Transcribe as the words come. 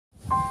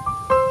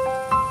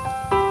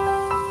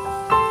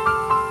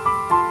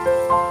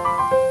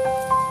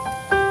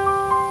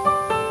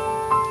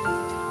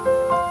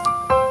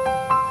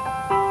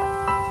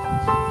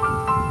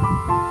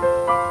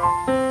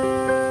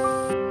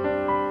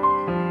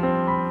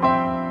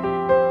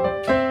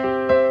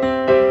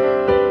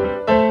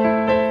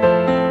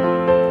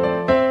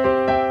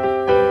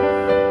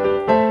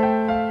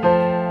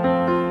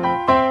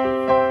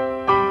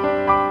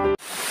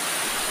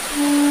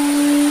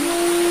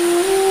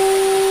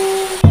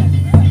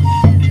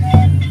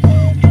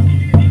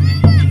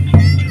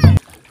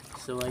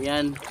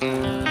yan.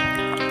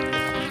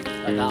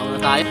 Tandaan na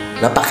tayo.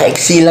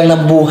 Napaka-iksi lang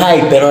ng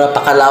buhay pero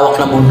napakalawak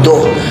ng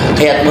mundo.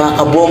 Kaya't mga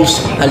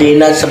kabongs,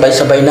 halina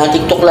sabay-sabay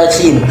nating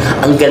tuklasin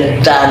ang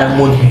ganda ng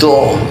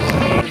mundo.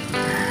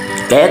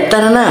 Kaya't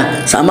tara na,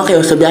 sama kayo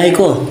sa biyahe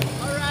ko.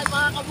 Alright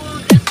mga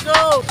kabongs, let's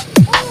go!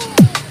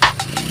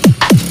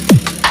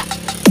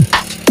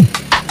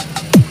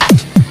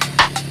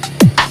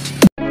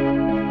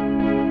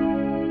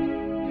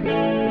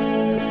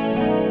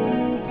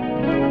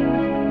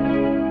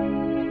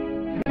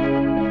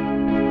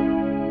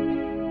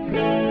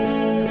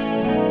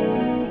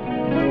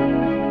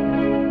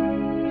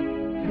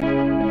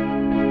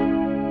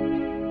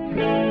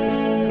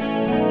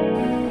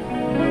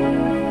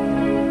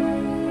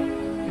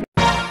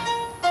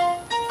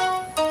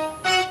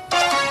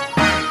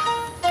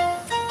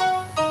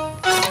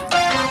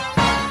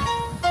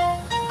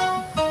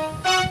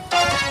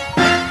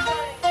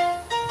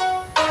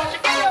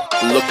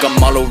 Look,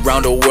 I'm all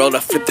around the world, I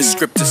flip the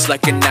script just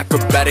like an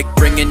acrobatic.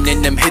 Bringing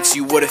in them hits,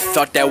 you would've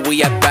thought that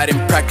we had bad in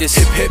practice.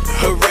 Hip hip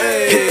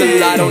hooray, hit the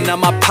lotto, now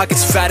my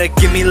pocket's fatter.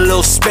 Give me a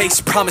little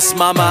space, promise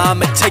mama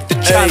I'ma take the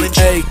challenge.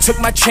 Hey, took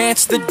my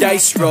chance, the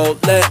dice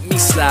rolled, let me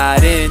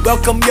slide in.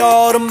 Welcome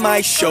y'all to my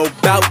show,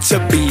 bout to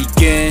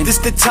begin. This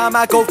the time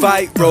I go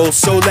viral,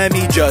 so let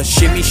me just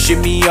shimmy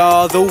shimmy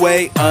all the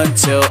way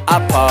until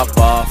I pop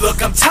off. Look,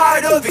 I'm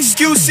tired of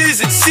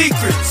excuses and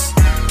secrets.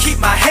 Keep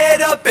my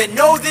head up and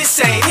know this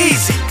ain't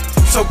easy.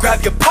 So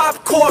grab your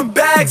popcorn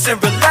bags and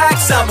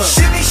relax. I'ma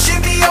shimmy,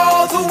 shimmy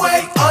all the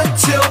way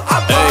until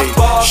I pop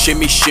off.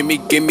 Shimmy, shimmy,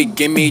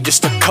 gimme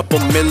just a couple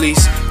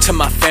millies. To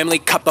my family,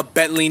 cop a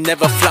Bentley,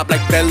 never flop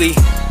like belly.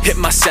 Hit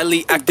my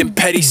celly, acting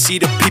petty, see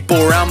the people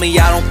around me.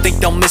 I don't think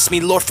they'll miss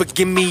me, Lord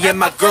forgive me, and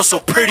my girl so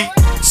pretty.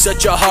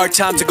 Such a hard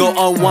time to go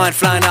unwind,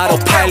 flying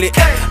autopilot.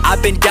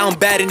 I've been down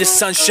bad in the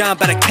sunshine,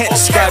 but I can't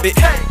describe it.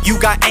 You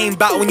got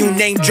aimbot when you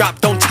name drop,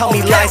 don't tell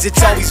me lies.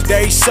 It's always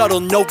very subtle,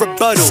 no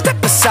rebuttal.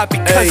 Step aside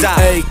because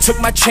I took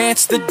my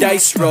chance, the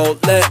dice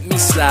rolled, let me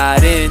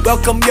slide in.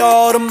 Welcome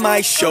y'all to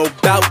my show,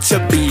 bout to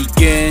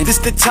begin. This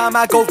the time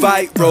I go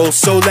viral,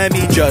 so let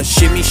me just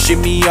shimmy,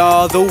 shimmy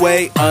all the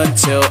way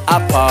until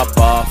I pop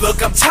off.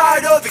 Look, I'm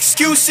tired of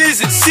excuses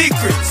and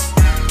secrets.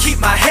 Keep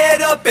my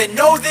head up and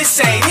know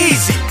this ain't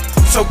easy.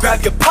 So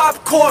grab your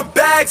popcorn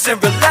bags and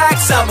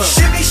relax. I'ma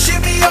shimmy,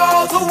 shimmy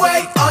all the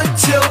way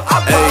until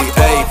I pop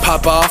off.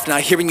 Pop off,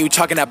 not hearing you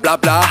talking that blah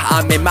blah.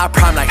 I'm in my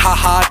prime like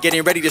haha,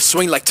 getting ready to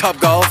swing like Top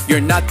Golf.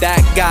 You're not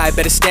that guy,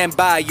 better stand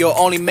by, you'll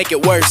only make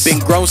it worse. Been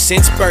grown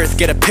since birth,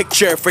 get a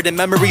picture for the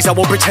memories, I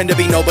won't pretend to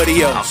be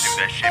nobody else. I'll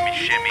do that shimmy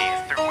shimmy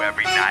through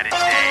every night and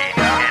day,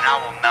 and I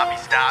will not be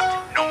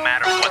stopped, no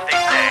matter what they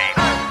say.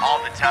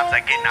 All the times I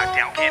get knocked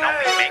down can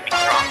only make me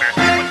stronger,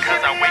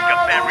 because I wake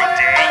up every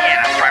day and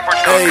I strive for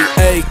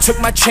stronger. Hey, took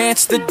my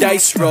chance, the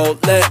dice rolled,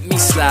 let me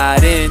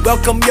slide in.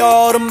 Welcome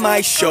y'all to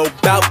my show,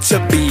 bout to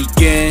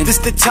begin. This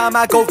the time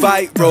I go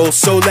viral,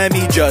 so let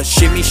me just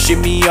shimmy,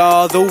 shimmy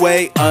all the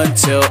way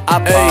until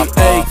I pop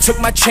off. Took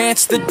my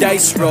chance, the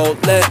dice rolled,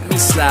 let me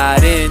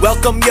slide in.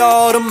 Welcome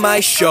y'all to my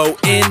show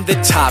in the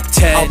top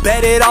 10. I'll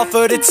bet it all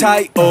for the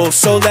title,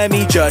 so let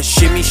me just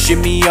shimmy,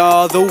 shimmy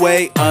all the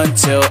way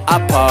until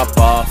I pop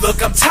off.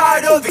 Look, I'm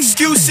tired of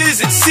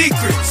excuses and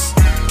secrets.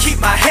 Keep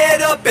my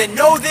head up and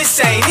know this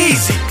ain't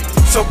easy.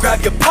 So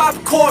grab your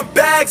popcorn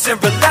bags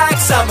and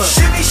relax. I'ma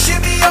shimmy,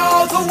 shimmy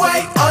all the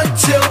way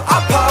until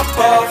I pop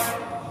off.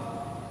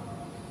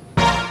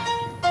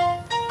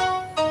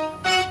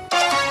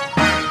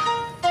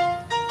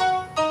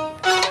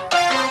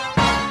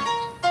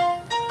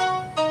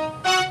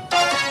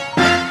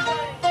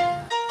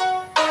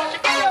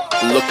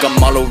 Look,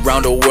 I'm all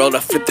around the world, I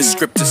flip the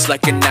script just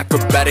like an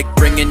acrobatic.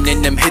 Bringing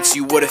in them hits,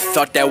 you would've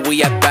thought that we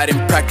had bad in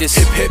practice.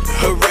 Hip hip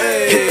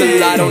hooray, hit the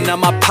lotto, now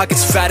my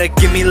pocket's fatter.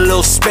 Give me a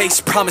little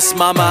space, promise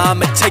mama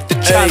I'ma take the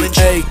challenge.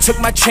 Hey, took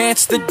my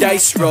chance, the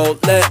dice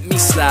rolled, let me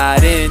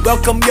slide in.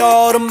 Welcome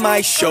y'all to my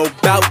show,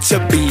 bout to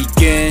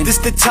begin. This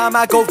the time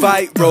I go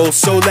viral,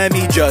 so let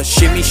me just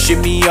shimmy,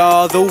 shimmy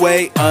all the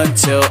way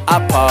until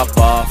I pop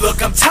off.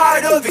 Look, I'm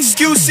tired of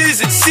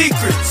excuses and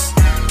secrets.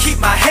 Keep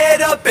my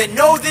head up and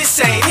know this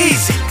ain't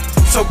easy.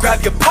 So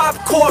grab your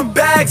popcorn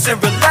bags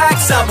and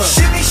relax. I'ma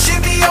shimmy,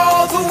 shimmy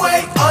all the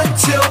way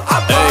until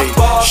I pop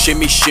off.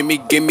 Shimmy, shimmy,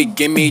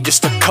 gimme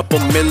just a couple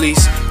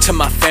millies. To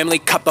my family,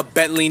 cop a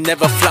Bentley,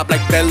 never flop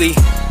like belly.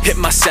 Hit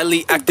my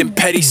celly, acting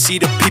petty, see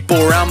the people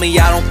around me.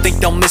 I don't think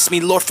they'll miss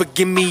me, Lord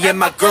forgive me, and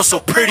my girl so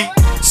pretty.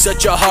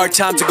 Such a hard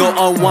time to go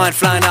unwind,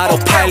 flying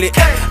autopilot.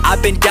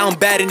 I've been down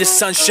bad in the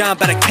sunshine,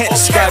 but I can't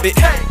describe it.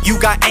 You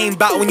got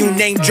aimbot when you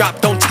name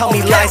drop, don't tell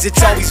me lies.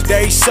 It's always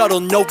very subtle,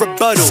 no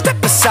rebuttal.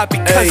 Step aside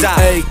because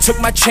I took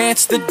my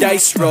chance, the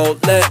dice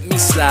rolled, let me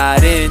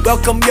slide in.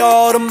 Welcome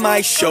y'all to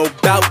my show,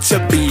 bout to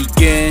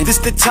begin. This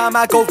the time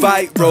I go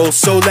viral,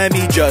 so let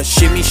me just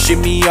shimmy,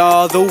 shimmy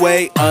all the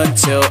way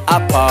until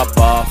I pop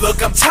off.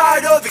 Look, I'm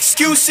tired of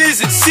excuses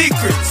and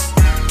secrets.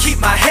 Keep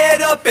my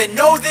head up and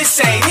know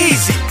this ain't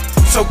easy.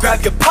 So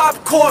grab your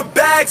popcorn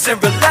bags and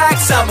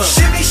relax. I'ma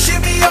shimmy,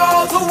 shimmy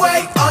all the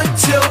way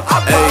until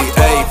I pop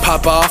off.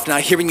 pop off,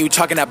 not hearing you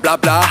talking that blah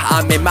blah.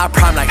 I'm in my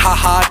prime like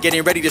haha,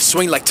 getting ready to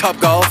swing like Top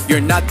Golf.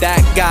 You're not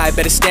that guy,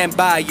 better stand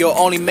by, you'll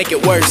only make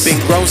it worse. Been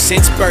grown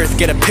since birth,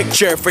 get a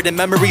picture for the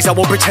memories, I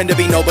won't pretend to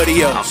be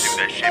nobody I'll else. do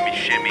that shimmy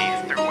shimmy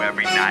through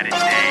every night and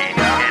day,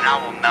 and I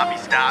will not be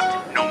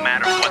stopped, no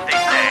matter what they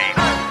say.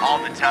 All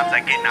the times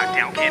I get knocked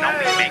down can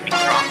only make me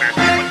stronger,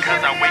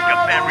 because I wake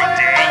up every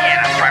day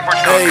and I strive for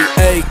Hey,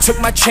 conquer. hey, took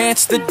my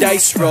chance, the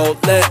dice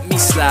rolled, let me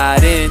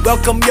slide in.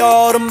 Welcome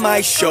y'all to my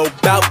show,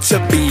 bout to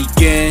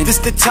begin. This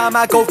the time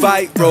I go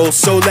viral,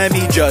 so let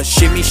me just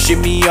shimmy,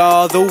 shimmy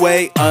all the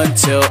way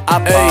until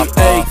I pop off.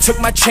 Hey, took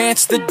my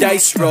chance, the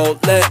dice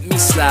rolled, let me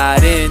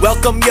slide in.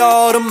 Welcome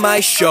y'all to my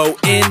show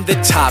in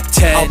the top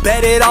 10. I'll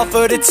bet it all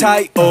for the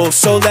title,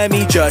 so let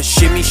me just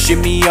shimmy,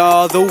 shimmy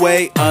all the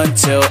way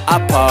until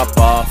I pop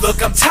off.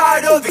 Look, I'm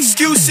tired of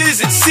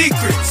excuses and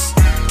secrets.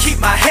 Keep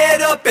my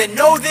head up and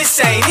know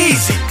this ain't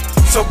easy.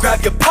 So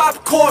grab your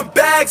popcorn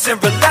bags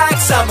and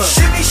relax. I'ma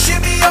shimmy,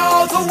 shimmy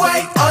all the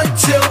way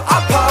until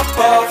I pop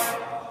off.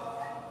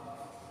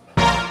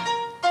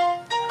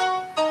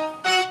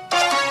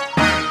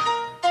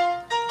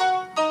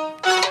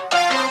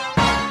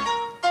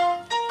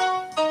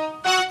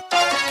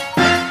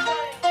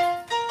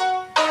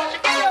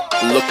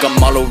 Look,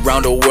 I'm all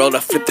around the world, I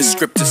flip the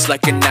script just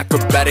like an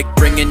acrobatic.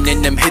 Bringing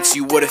in them hits,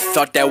 you would've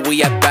thought that we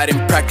had bad in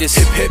practice.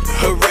 Hip hip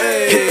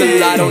hooray, hit the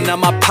lotto, now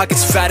my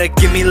pocket's fatter.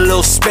 Give me a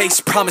little space,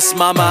 promise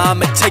mama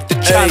I'ma take the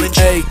challenge.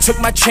 Hey, took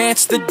my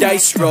chance, the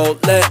dice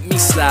rolled, let me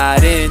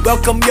slide in.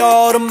 Welcome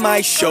y'all to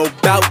my show,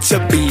 bout to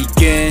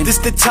begin. This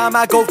the time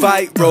I go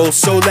viral,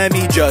 so let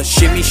me just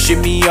shimmy,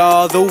 shimmy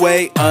all the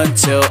way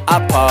until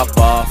I pop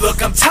off.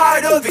 Look, I'm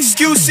tired of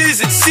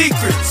excuses and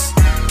secrets.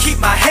 Keep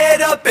my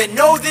head up and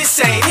know this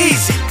ain't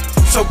easy.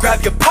 So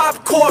grab your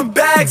popcorn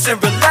bags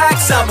and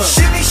relax. I'ma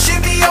shimmy,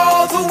 shimmy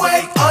all the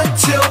way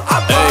until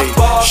I pop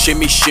off.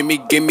 Shimmy, shimmy,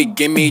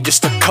 gimme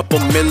just a couple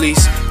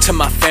millies. To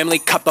my family,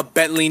 cop a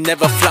Bentley,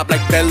 never flop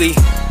like belly.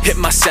 Hit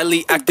my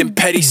celly, acting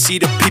petty, see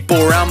the people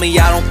around me,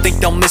 I don't think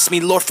they'll miss me,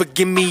 Lord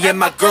forgive me, and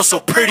my girl so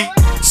pretty.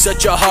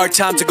 Such a hard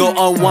time to go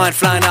unwind,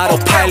 flying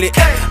autopilot.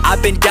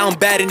 I've been down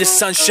bad in the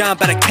sunshine,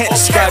 but I can't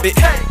describe it.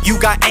 You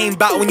got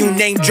aimbot when you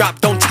name drop,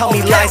 don't tell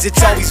me lies,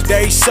 it's always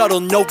very subtle,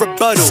 no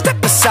rebuttal.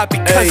 Step aside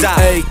because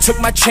I took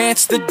my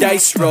chance, the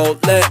dice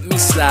rolled, let me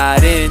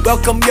slide in.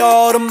 Welcome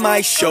y'all to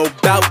my show,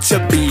 bout to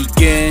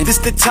begin. This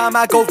the time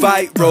I go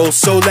viral,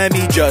 so let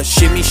me just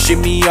shimmy,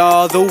 shimmy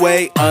all the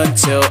way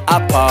until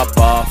I pop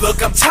off.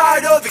 Look, I'm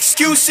tired of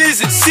excuses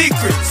and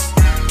secrets.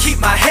 Keep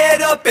my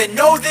head up and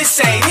know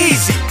this ain't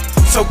easy.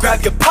 So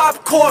grab your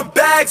popcorn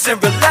bags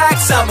and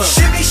relax. I'ma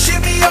shimmy,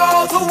 shimmy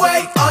all the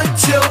way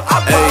until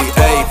I pop off.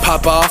 Hey,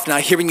 pop off,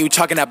 not hearing you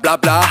talking that blah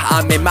blah.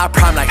 I'm in my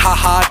prime like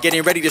haha,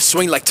 getting ready to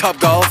swing like Top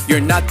Golf. You're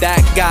not that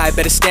guy,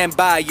 better stand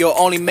by, you'll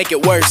only make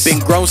it worse. Been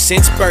grown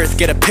since birth,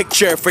 get a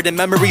picture for the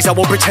memories, I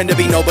won't pretend to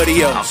be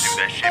nobody I'll else.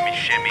 do that shimmy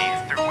shimmy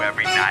through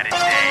every night and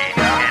day,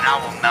 and I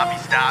will not be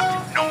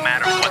stopped, no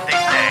matter what they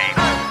say.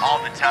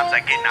 All the times I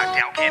get knocked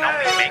down can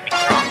only make me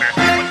stronger,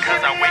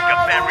 because I wake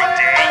up every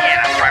day and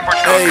I strive for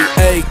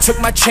conquer. Hey, took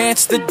my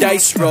chance, the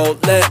dice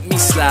rolled, let me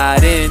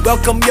slide in.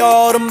 Welcome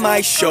y'all to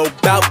my show,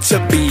 bout to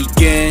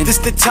begin. This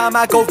the time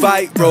I go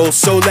viral,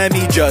 so let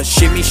me just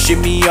shimmy,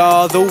 shimmy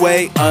all the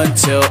way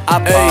until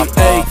I pop off.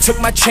 Hey, took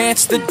my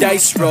chance, the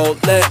dice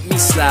rolled, let me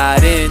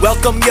slide in.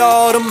 Welcome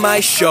y'all to my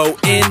show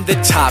in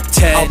the top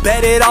 10. I'll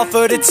bet it all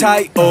for the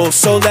title,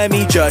 so let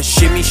me just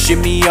shimmy,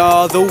 shimmy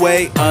all the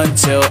way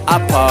until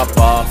I pop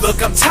off.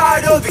 Look, I'm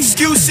tired of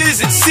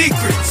excuses and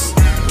secrets.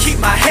 Keep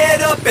my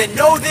head up and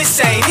know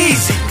this ain't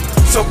easy.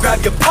 So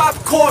grab your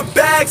popcorn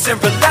bags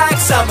and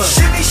relax. I'ma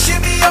shimmy,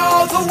 shimmy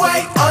all the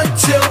way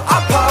until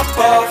I pop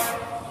off.